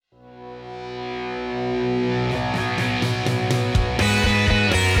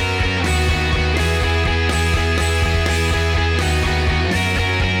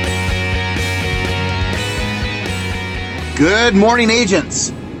Good morning,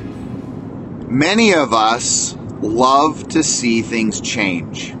 agents. Many of us love to see things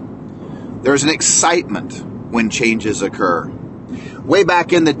change. There's an excitement when changes occur. Way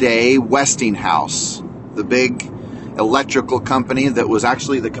back in the day, Westinghouse, the big electrical company that was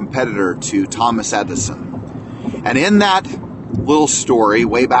actually the competitor to Thomas Edison. And in that little story,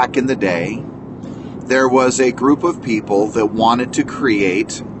 way back in the day, there was a group of people that wanted to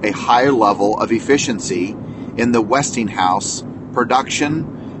create a higher level of efficiency in the Westinghouse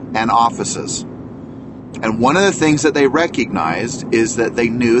production and offices. And one of the things that they recognized is that they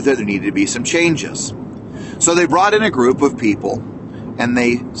knew that there needed to be some changes. So they brought in a group of people and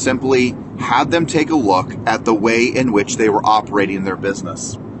they simply had them take a look at the way in which they were operating their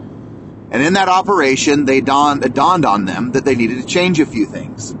business. And in that operation, it dawned on them that they needed to change a few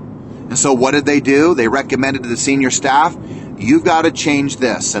things. And so what did they do? They recommended to the senior staff, you've got to change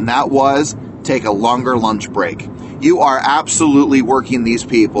this. And that was take a longer lunch break. You are absolutely working these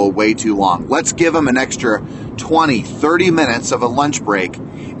people way too long. Let's give them an extra 20, 30 minutes of a lunch break,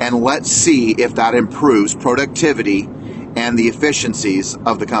 and let's see if that improves productivity and the efficiencies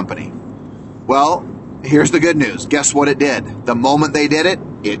of the company. Well, here's the good news. Guess what it did? The moment they did it,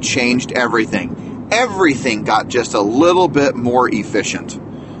 it changed everything. Everything got just a little bit more efficient.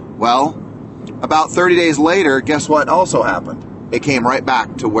 Well, about 30 days later, guess what also happened? It came right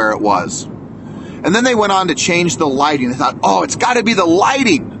back to where it was. And then they went on to change the lighting. They thought, it's got to be the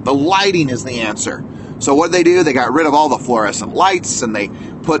lighting. The lighting is the answer. So what did they do? They got rid of all the fluorescent lights and they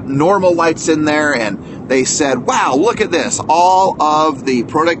put normal lights in there, and they said, wow, look at this. All of the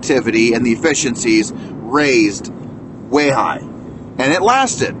productivity and the efficiencies raised way high. And it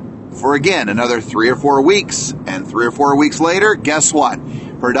lasted for, again, another 3 or 4 weeks. And 3 or 4 weeks later, guess what?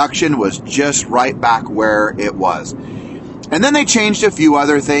 Production was just right back where it was. And then they changed a few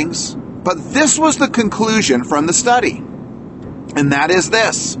other things. But this was the conclusion from the study. And that is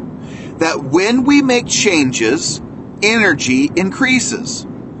this, that when we make changes, energy increases.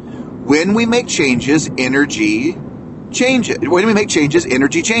 When we make changes, energy changes. When we make changes,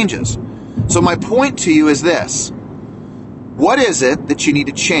 energy changes. So my point to you is this. What is it that you need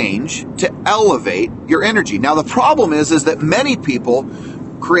to change to elevate your energy? Now, the problem is that many people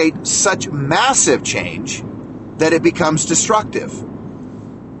create such massive change that it becomes destructive.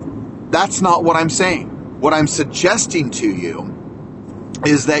 That's not what I'm saying. What I'm suggesting to you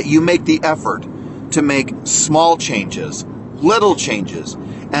is that you make the effort to make small changes, little changes,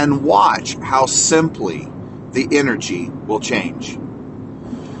 and watch how simply the energy will change.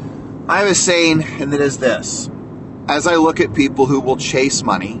 I have a saying, and it is this. As I look at people who will chase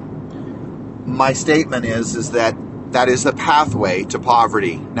money, my statement is that is the pathway to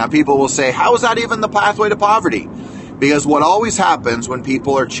poverty. Now, people will say, how is that even the pathway to poverty? Because what always happens when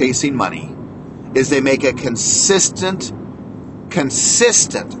people are chasing money is they make a consistent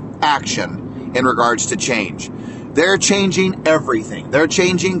action in regards to change. They're changing everything. They're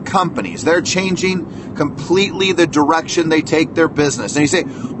changing companies. They're changing completely the direction they take their business. And you say,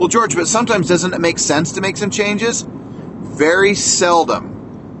 well, George, but sometimes doesn't it make sense to make some changes? Very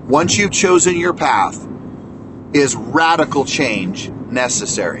seldom, once you've chosen your path, is radical change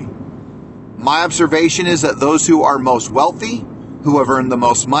necessary. My observation is that those who are most wealthy, who have earned the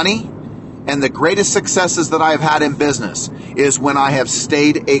most money, and the greatest successes that I have had in business is when I have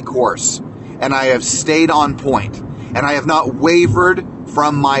stayed a course and I have stayed on point and I have not wavered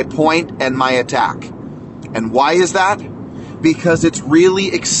from my point and my attack. And why is that? Because it's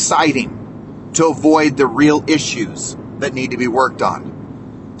really exciting to avoid the real issues that need to be worked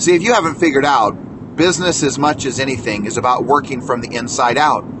on. See, if you haven't figured out, business as much as anything is about working from the inside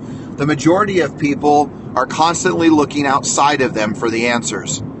out. The majority of people are constantly looking outside of them for the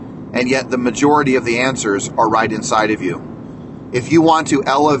answers, and yet the majority of the answers are right inside of you. If you want to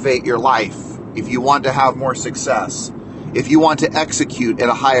elevate your life, if you want to have more success, if you want to execute at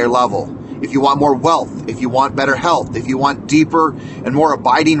a higher level, if you want more wealth, if you want better health, if you want deeper and more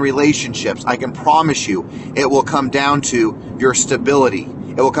abiding relationships, I can promise you it will come down to your stability.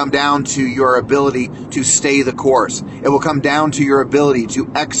 It will come down to your ability to stay the course. It will come down to your ability to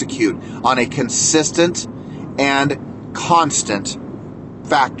execute on a consistent and constant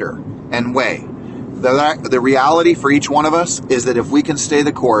factor and way. The reality for each one of us is that if we can stay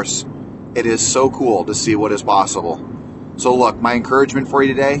the course, it is so cool to see what is possible. So look, my encouragement for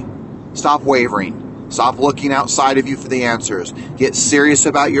you today, stop wavering. Stop looking outside of you for the answers. Get serious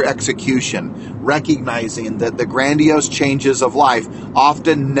about your execution, recognizing that the grandiose changes of life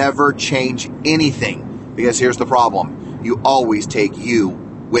often never change anything. Because here's the problem. You always take you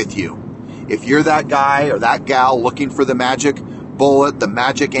with you. If you're that guy or that gal looking for the magic, bullet, the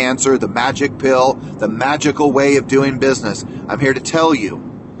magic answer, the magic pill, the magical way of doing business. I'm here to tell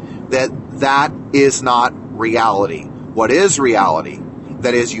you that that is not reality. What is reality?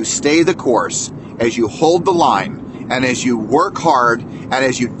 That is, you stay the course, as you hold the line, and as you work hard, and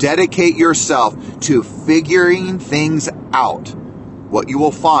as you dedicate yourself to figuring things out, what you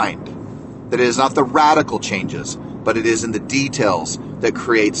will find that it is not the radical changes, but it is in the details that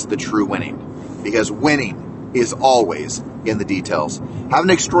creates the true winning. Because winning is always in the details. Have an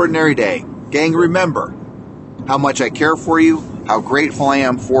extraordinary day. Gang, remember how much I care for you, how grateful I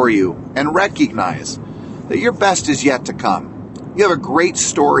am for you, and recognize that your best is yet to come. You have a great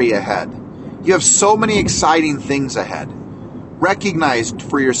story ahead. You have so many exciting things ahead. Recognize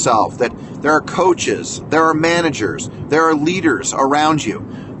for yourself that there are coaches, there are managers, there are leaders around you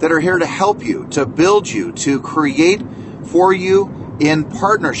that are here to help you, to build you, to create for you in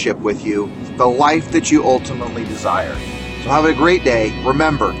partnership with you the life that you ultimately desire. So have a great day.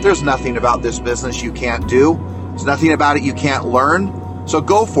 Remember, there's nothing about this business you can't do. There's nothing about it you can't learn. So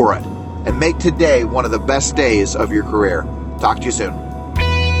go for it and make today one of the best days of your career. Talk to you soon.